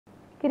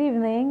Good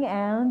evening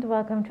and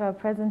welcome to our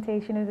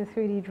presentation of the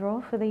 3D draw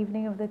for the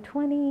evening of the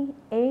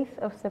 28th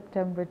of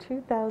September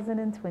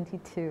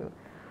 2022.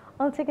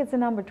 All tickets are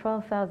number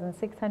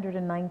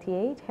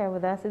 12,698. Here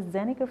with us is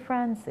Zenica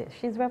Francis.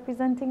 She's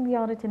representing the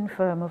auditing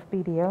firm of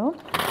BDO.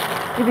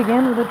 We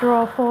begin with a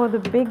draw for the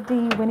Big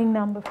D winning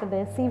number for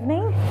this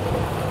evening.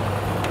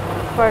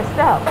 First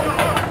up,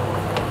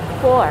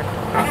 4,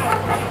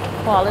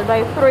 followed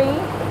by 3.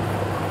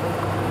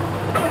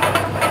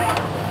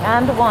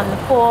 And 1,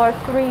 4,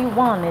 3,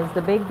 1 is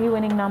the Big D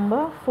winning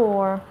number.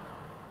 4,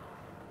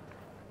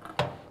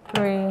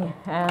 3,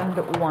 and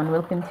 1.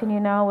 We'll continue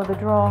now with the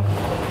draw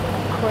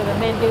for the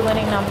Mid D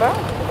winning number.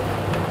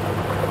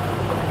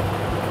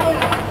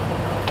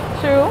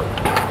 2,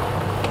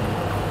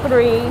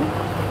 3,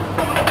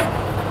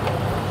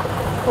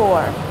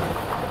 4.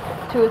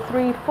 2,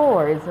 3,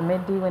 4 is the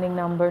Mid D winning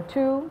number.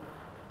 2,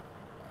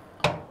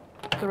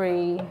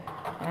 3,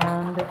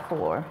 and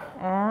 4.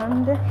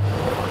 And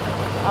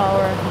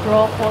our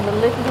draw for the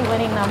Little D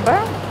winning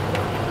number.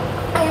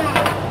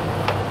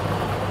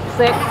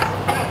 6,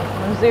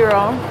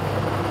 0.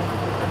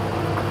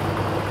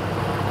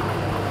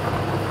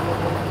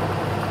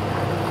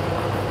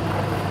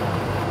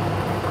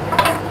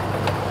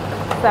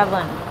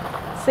 7,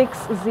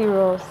 6,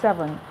 0,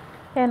 7.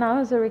 And now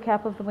as a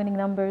recap of the winning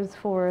numbers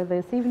for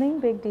this evening.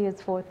 Big D is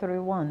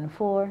 431,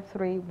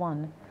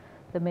 431.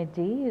 The Mid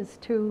D is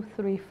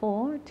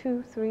 234,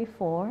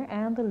 234,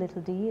 and the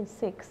Little D is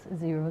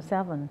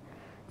 607,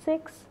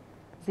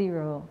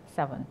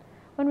 607.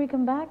 When we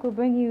come back, we'll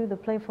bring you the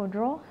Play for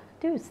Draw.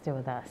 Do stay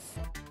with us.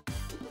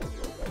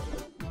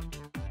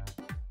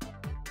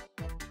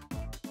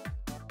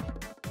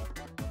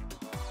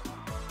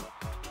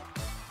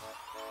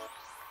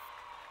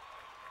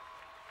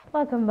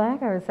 Welcome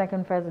back. Our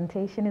second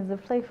presentation is the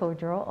Play for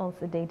Draw,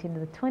 also dating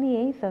the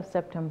 28th of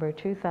September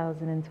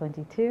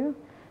 2022.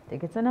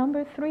 Tickets are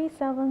number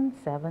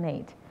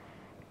 3778.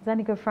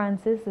 Zenica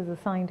Francis is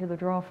assigned to the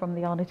draw from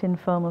the auditing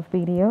firm of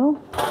BDO.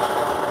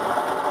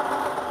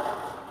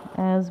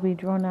 As we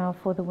draw now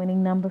for the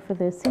winning number for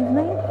this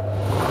evening.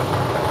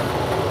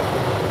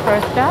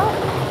 First out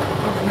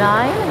is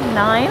 9,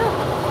 9.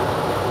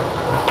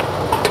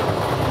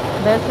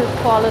 This is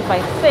followed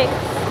by 6,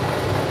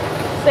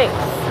 6.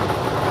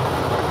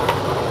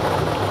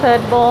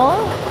 Third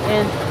ball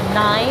is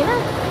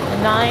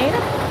 9, 9.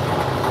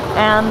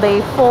 And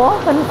the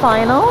fourth and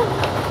final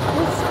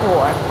is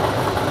 4,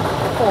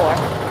 4.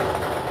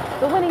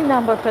 The winning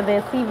number for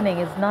this evening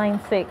is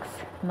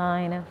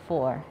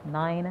 9694,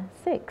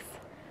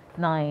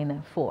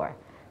 9694.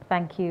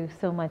 Thank you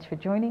so much for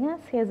joining us.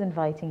 Here's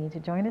inviting you to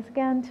join us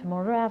again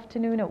tomorrow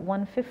afternoon at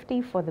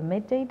 1:50 for the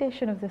midday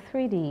edition of the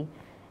 3D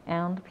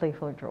and Play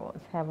for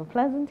Draws. Have a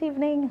pleasant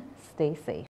evening. Stay safe.